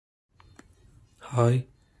Hi,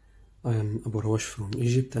 I am ABU-RAWASH from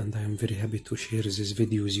Egypt and I am very happy to share this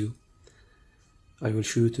video with you. I will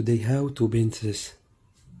show you today how to paint this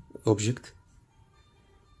object,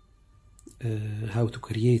 how to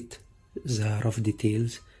create the rough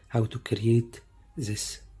details, how to create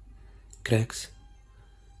this cracks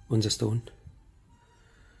on the stone.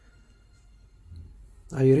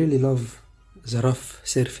 I really love the rough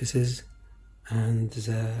surfaces and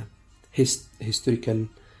the historical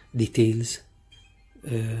details,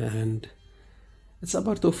 and it's a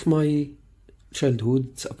part of my childhood,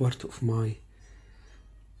 it's a part of my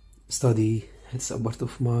study, it's a part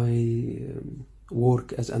of my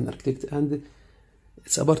work as an architect, and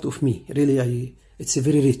it's a part of me. Really, it's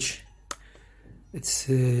very rich. It's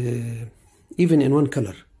even in one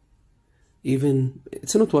color. Even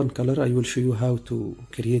it's not one color, I will show you how to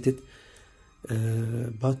create it,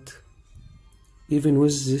 but even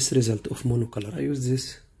with this result of monocolor, I use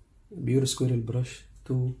this pure squirrel brush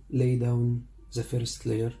to lay down the first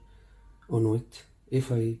layer on it.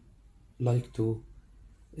 If I like to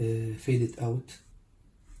fade it out,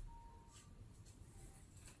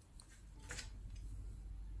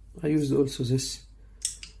 I used also this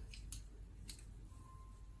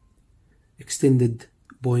extended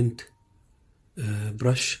point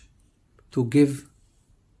brush to give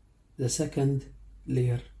the second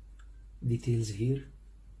layer details here.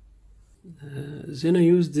 Then I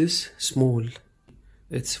use this small,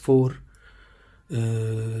 it's 4-0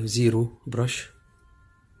 brush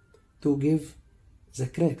to give the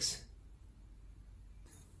cracks.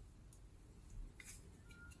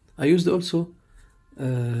 I used also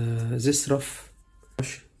this rough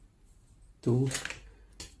brush to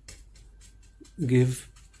give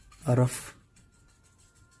a rough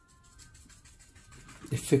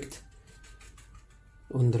effect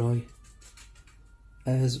on dry,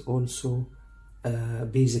 as also a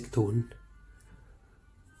basic tone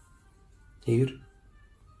here.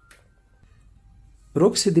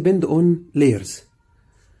 Rocks depend on layers.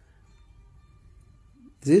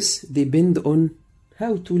 This depend on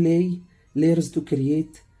how to lay layers to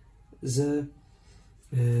create the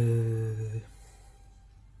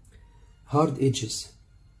hard edges,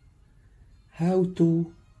 how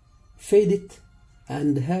to fade it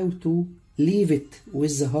and how to leave it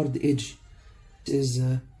with the hard edge. This is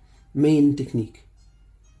the main technique.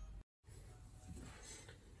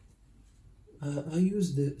 I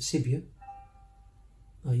used the sepia,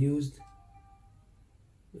 I used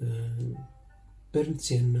burnt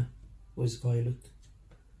sienna with violet,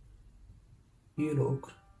 yellow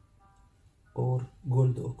ochre or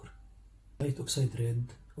gold ochre, light oxide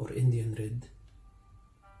red or Indian red,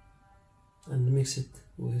 and mix it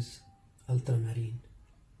with ultramarine.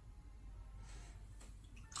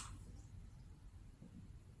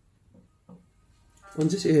 On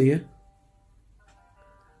this area,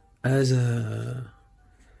 as a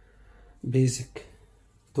basic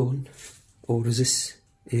tone, or this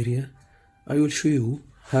area, I will show you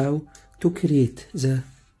how to create the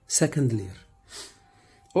second layer.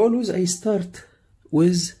 Always I start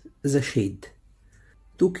with the shade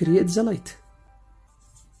to create the light.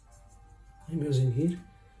 I'm using here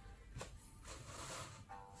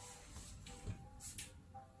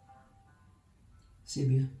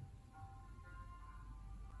sepia,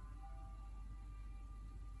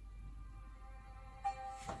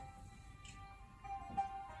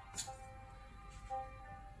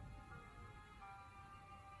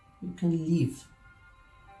 you can leave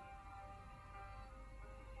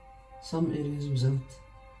some areas without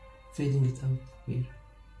fading it out here.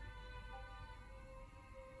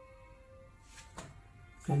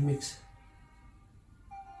 You can mix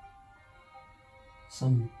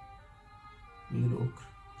some yellow ochre.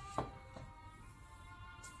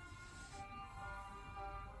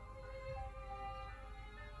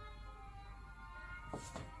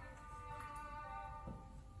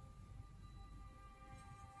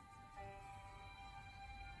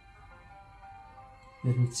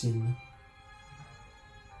 Burnt sienna.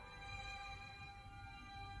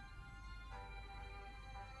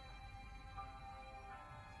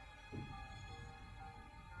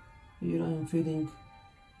 Here I am fading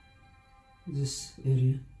this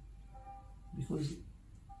area because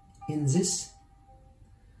in this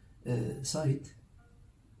side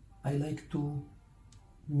I like to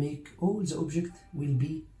make all the object will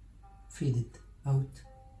be faded out,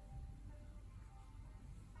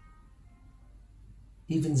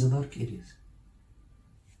 even the dark areas.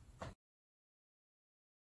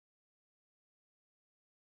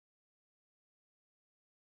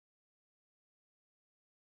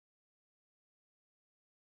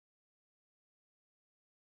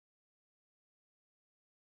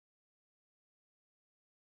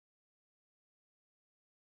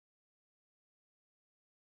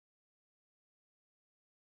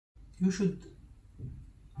 you should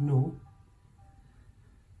know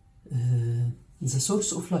the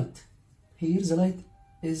source of light. Here the light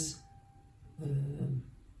is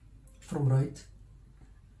from right.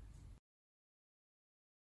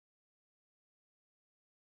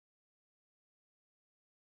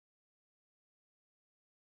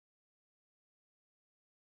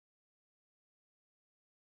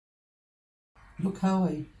 Look how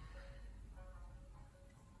I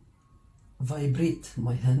vibrate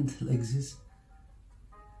my hand like this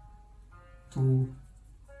to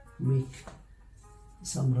make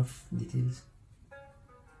some rough details.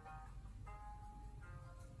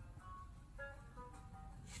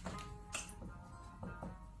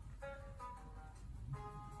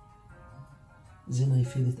 Then I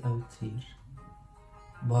fade it out here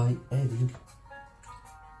by adding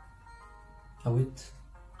a wet,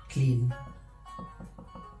 clean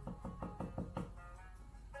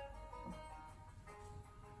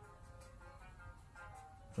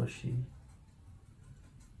brush here.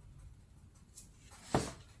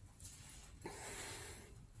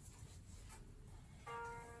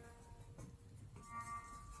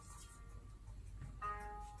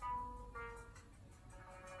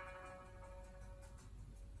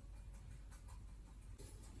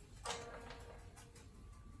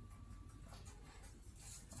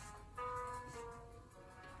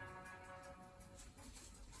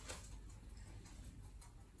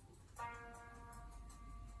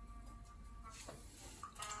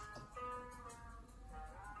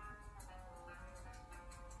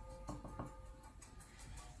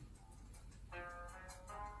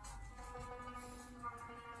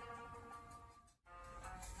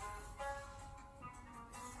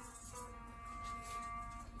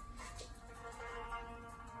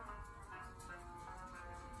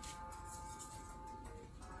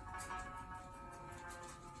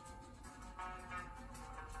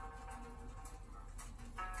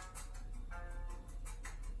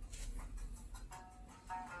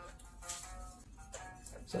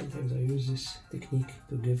 Sometimes I use this technique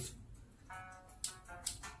to give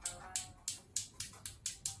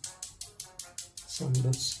some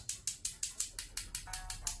dots.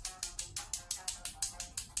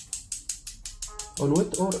 On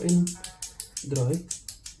wet or in dry,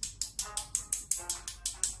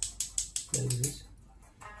 like this.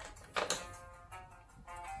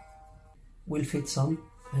 We'll fit some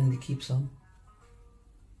and keep some,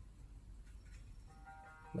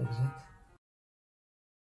 like that.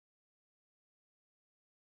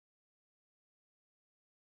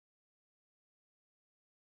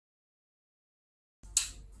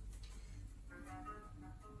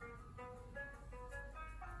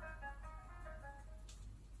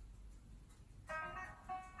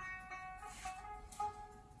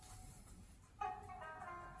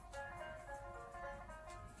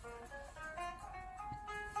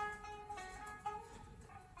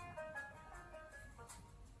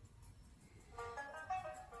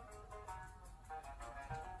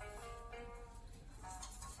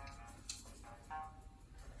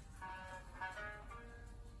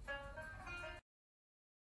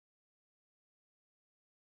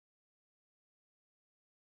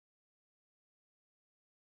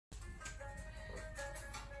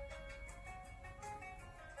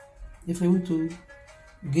 If I want to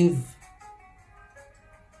give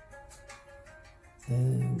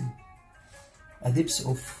a depth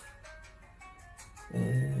of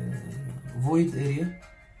void area,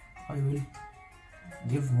 I will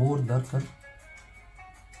give more darker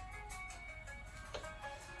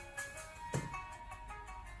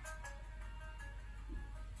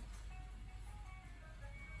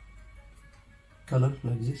color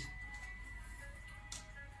like this.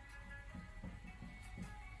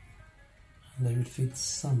 And I will fit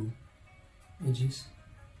some edges.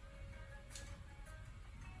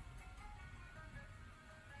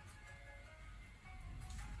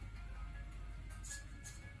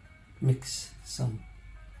 Mix some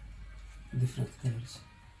different colors.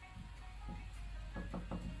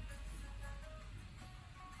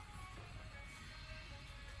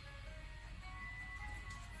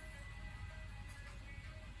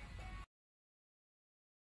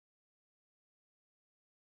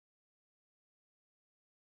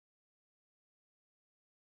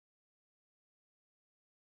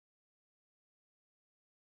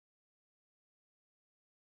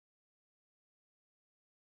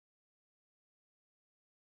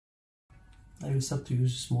 I will start to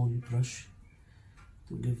use a small brush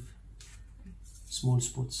to give small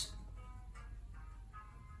spots.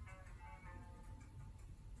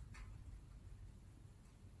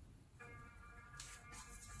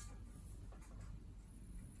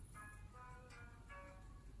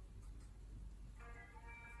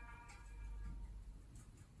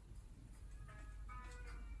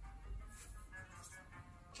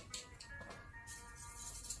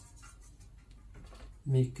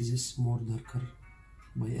 make this more darker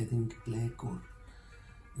by adding black or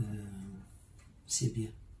sepia.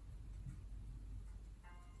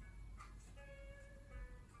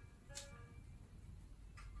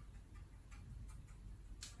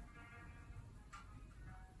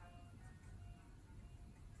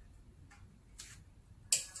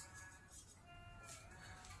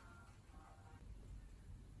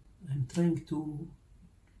 I'm trying to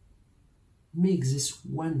make this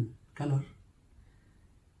one color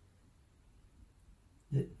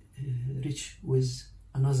rich with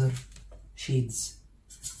another shades,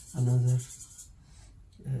 another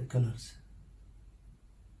colors,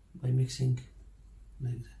 by mixing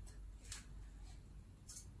like that.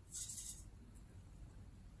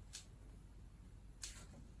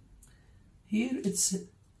 Here it's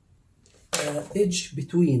edge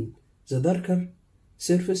between the darker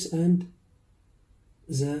surface and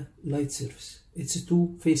the light surface. It's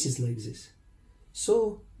two faces like this.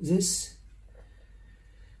 So this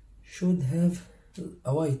should have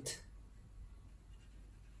a white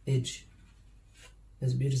edge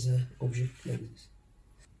as per the object like this.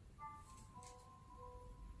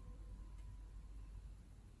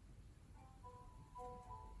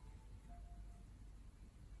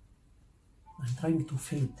 I'm trying to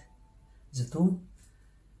fade the tone.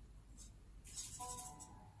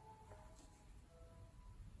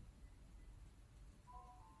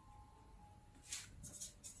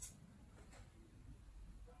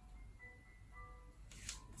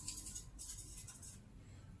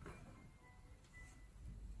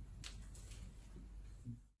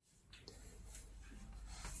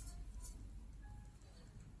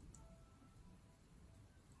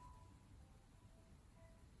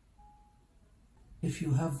 If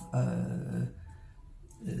you have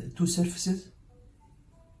two surfaces,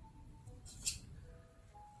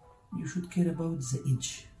 you should care about the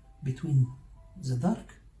edge between the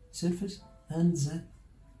dark surface and the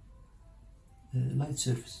light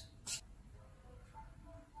surface.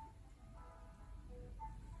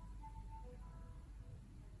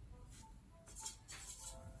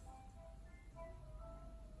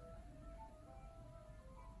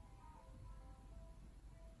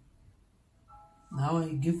 Now I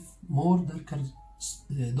give more darker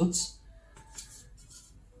dots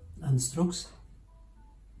and strokes.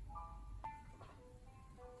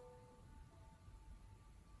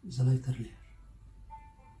 The lighter layer.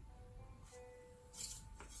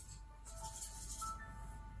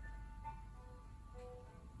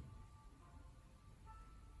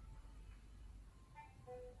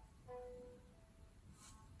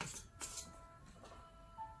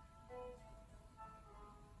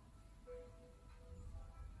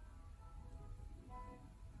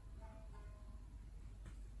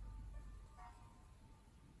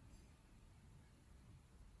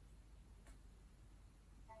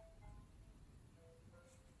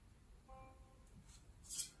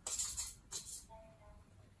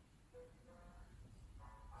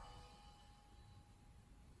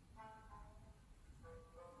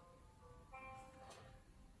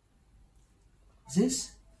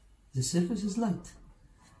 The surface is light,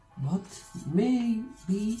 but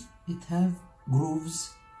maybe it have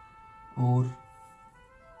grooves or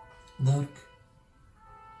dark.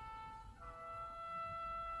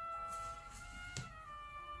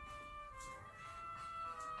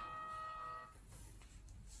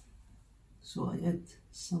 So I add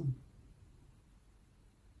some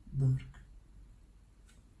dark.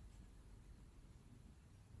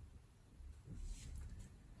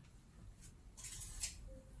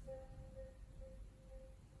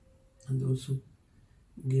 And also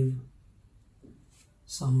give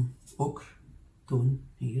some ochre tone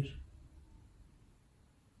here.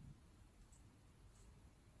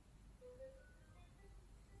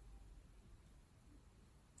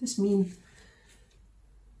 This means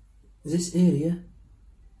this area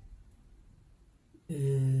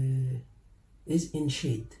is in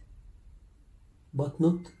shade, but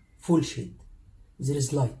not full shade. There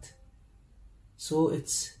is light, so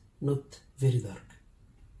it's not very dark.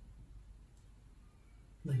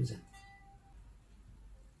 Like that.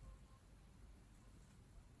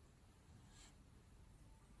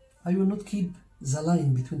 I will not keep the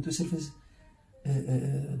line between two surfaces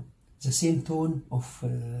the same tone of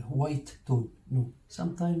white tone. No,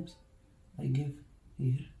 sometimes I give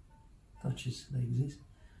here touches like this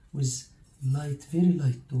with light, very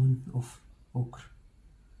light tone of ochre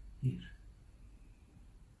here,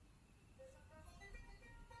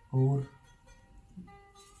 or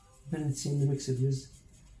when it's in the mixed with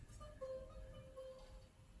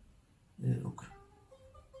ochre.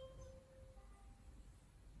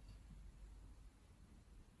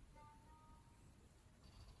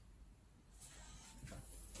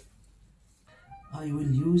 I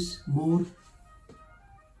will use more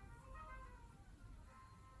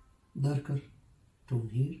darker tone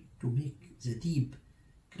here to make the deep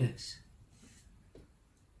cracks.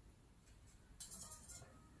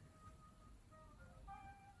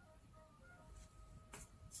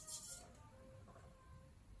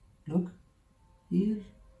 Look, here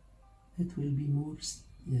it will be more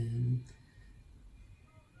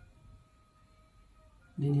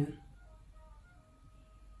linear.